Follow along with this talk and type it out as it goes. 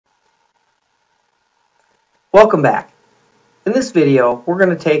Welcome back. In this video, we're going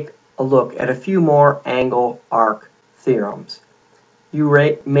to take a look at a few more angle arc theorems. You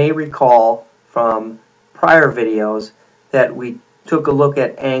may recall from prior videos that we took a look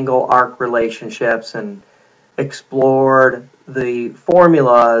at angle arc relationships and explored the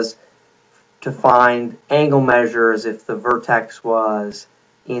formulas to find angle measures if the vertex was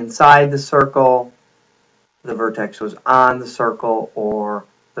inside the circle, the vertex was on the circle, or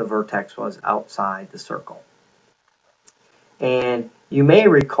the vertex was outside the circle. And you may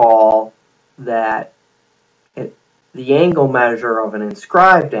recall that the angle measure of an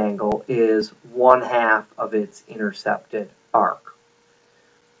inscribed angle is 1/2 of its intercepted arc.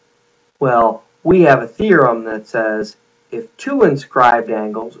 Well, we have a theorem that says if two inscribed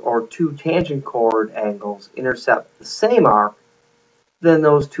angles or two tangent chord angles intercept the same arc, then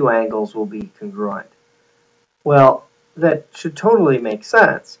those two angles will be congruent. Well, that should totally make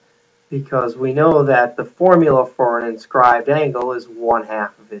sense, because we know that the formula for an inscribed angle is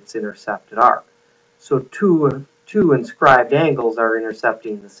 1/2 of its intercepted arc. So two inscribed angles are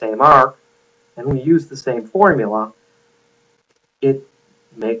intercepting the same arc, and we use the same formula. It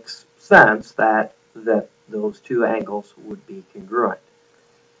makes sense that those two angles would be congruent.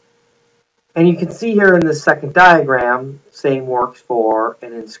 And you can see here in this second diagram, same works for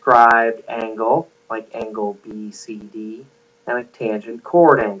an inscribed angle, like angle BCD, and a tangent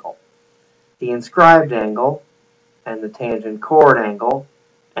chord angle. The inscribed angle and the tangent chord angle,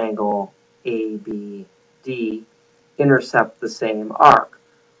 angle ABD, intercept the same arc.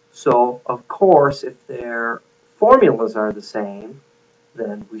 So, of course, if their formulas are the same,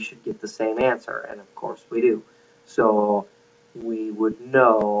 then we should get the same answer, and of course we do. So we would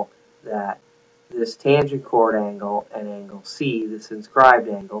know that this tangent chord angle and angle C, this inscribed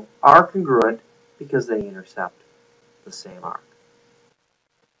angle, are congruent because they intercept the same arc.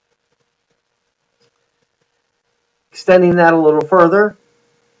 Extending that a little further,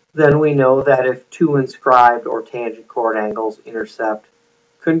 then we know that if two inscribed or tangent chord angles intercept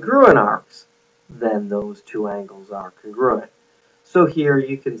congruent arcs, then those two angles are congruent. So here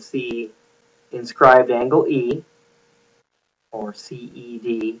you can see inscribed angle E, or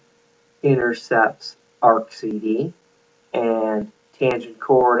CED, intercepts arc CD, and tangent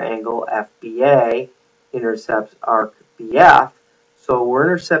chord angle FBA intercepts arc BF. So we're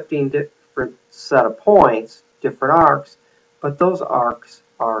intercepting different set of points, different arcs, but those arcs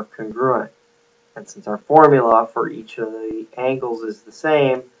are congruent. And since our formula for each of the angles is the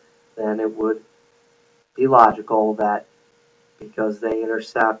same, then it would be logical that because they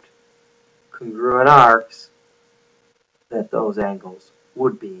intercept congruent arcs, that those angles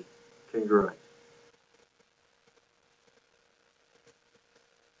would be congruent.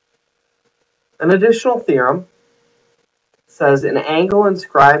 An additional theorem says an angle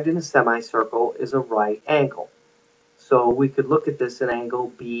inscribed in a semicircle is a right angle. So we could look at this in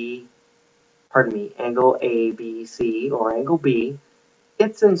angle ABC, or angle B.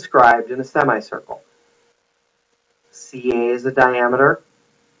 It's inscribed in a semicircle. CA is the diameter,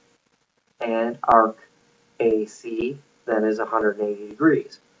 and arc AC then is 180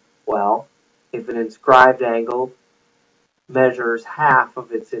 degrees. Well, if an inscribed angle measures half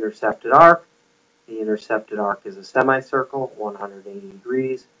of its intercepted arc, the intercepted arc is a semicircle, 180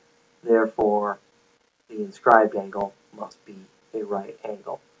 degrees. Therefore, the inscribed angle must be a right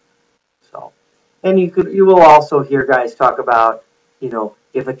angle. So, and you will also hear guys talk about,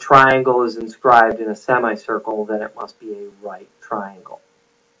 if a triangle is inscribed in a semicircle, then it must be a right triangle.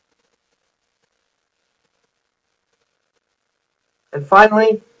 And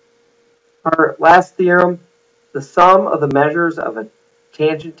finally, our last theorem, the sum of the measures of a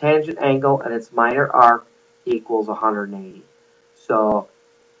tangent angle and its minor arc equals 180. So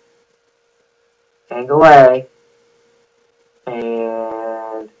angle A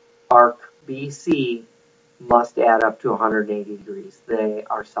and arc BC must add up to 180 degrees. They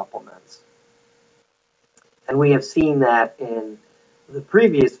are supplements. And we have seen that in the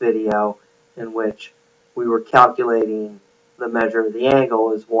previous video, in which we were calculating the measure of the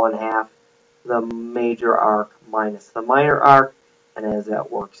angle is 1/2 the major arc minus the minor arc, and as that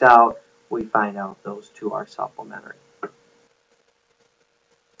works out, we find out those two are supplementary.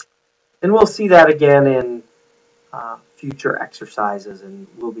 And we'll see that again in future exercises, and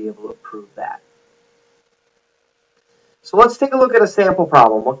we'll be able to prove that. So let's take a look at a sample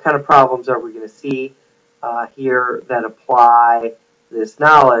problem. What kind of problems are we going to see here that apply this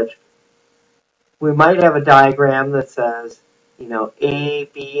knowledge? We might have a diagram that says, A,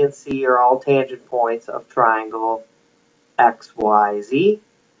 B, and C are all tangent points of triangle X, Y, Z,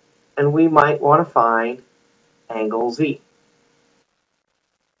 and we might want to find angle Z.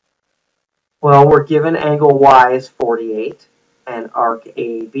 Well, we're given angle Y is 48 and arc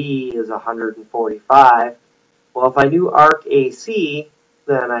AB is 145. Well, if I knew arc AC,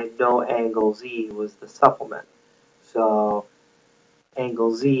 then I know angle Z was the supplement. So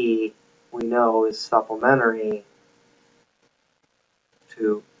angle Z we know is supplementary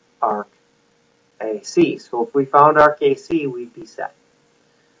to arc AC. So if we found arc AC, we'd be set.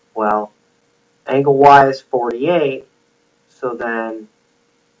 Well, angle Y is 48, so then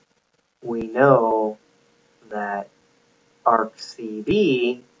we know that arc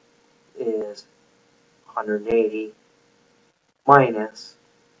CB is 180 minus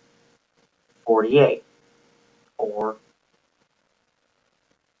 48, or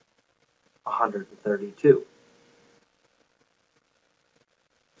 132.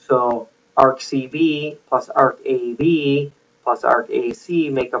 So arc CB plus arc AB plus arc AC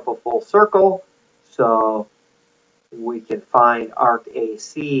make up a full circle. So we can find arc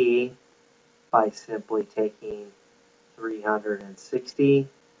AC by simply taking 360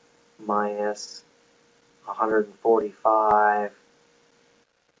 minus 145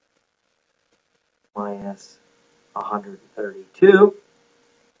 minus 132.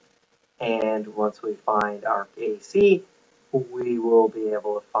 And once we find arc AC, we will be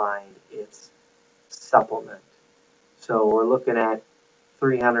able to find its supplement. So we're looking at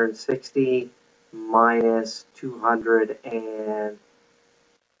 360 minus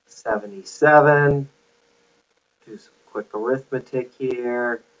 277. Do some quick arithmetic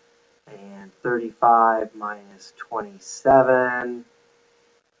here. And 35 minus 27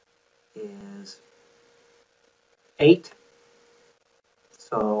 is 8.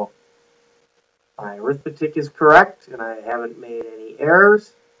 So my arithmetic is correct, and I haven't made any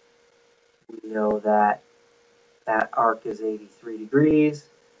errors. We know that that arc is 83 degrees,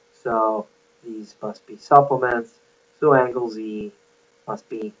 so these must be supplements. So angle Z must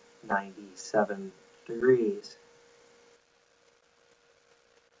be 97 degrees.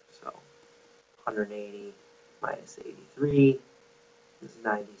 So 180 minus 83 is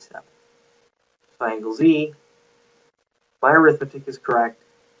 97. So angle Z, my arithmetic is correct,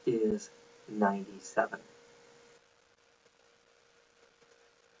 is 97.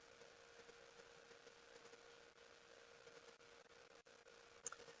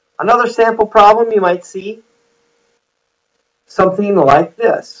 Another sample problem you might see, something like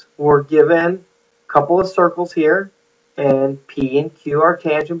this. We're given a couple of circles here, and P and Q are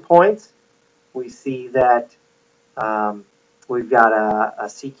tangent points. We see that we've got a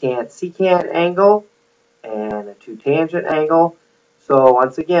secant angle and a 2 tangent angle. So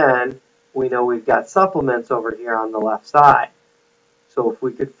once again, we know we've got supplements over here on the left side. So if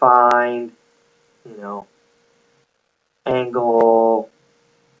we could find, angle,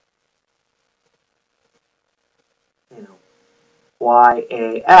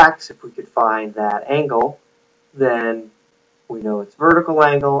 YAX, if we could find that angle, then we know it's vertical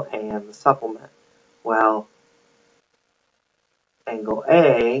angle and the supplement. Well, angle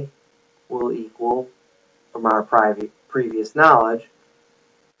A will equal, from our previous knowledge,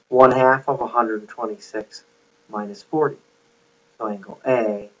 1/2 of 126 minus 40. So angle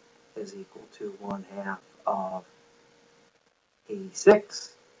A is equal to 1/2 of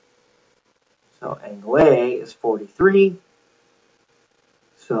 86. So angle A is 43.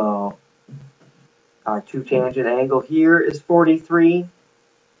 So our 2 tangent angle here is 43.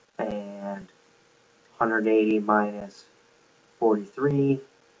 And 180 minus 43,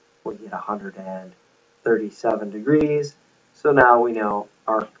 we get 137 degrees. So now we know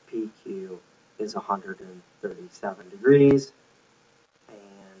arc PQ is 137 degrees.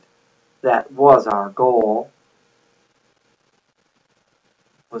 And that was our goal,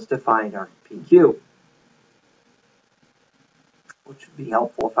 was to find arc PQ. Which would be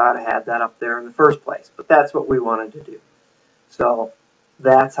helpful if I'd had that up there in the first place. But that's what we wanted to do. So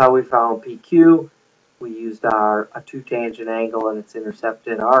that's how we found PQ. We used a 2 tangent angle and its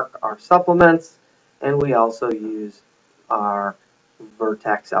intercepted arc, our supplements, and we also used our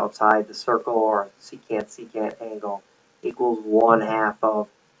vertex outside the circle, or secant angle, equals 1/2 of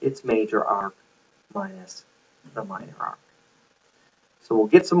its major arc minus the minor arc. So we'll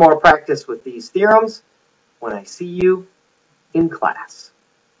get some more practice with these theorems when I see you in class.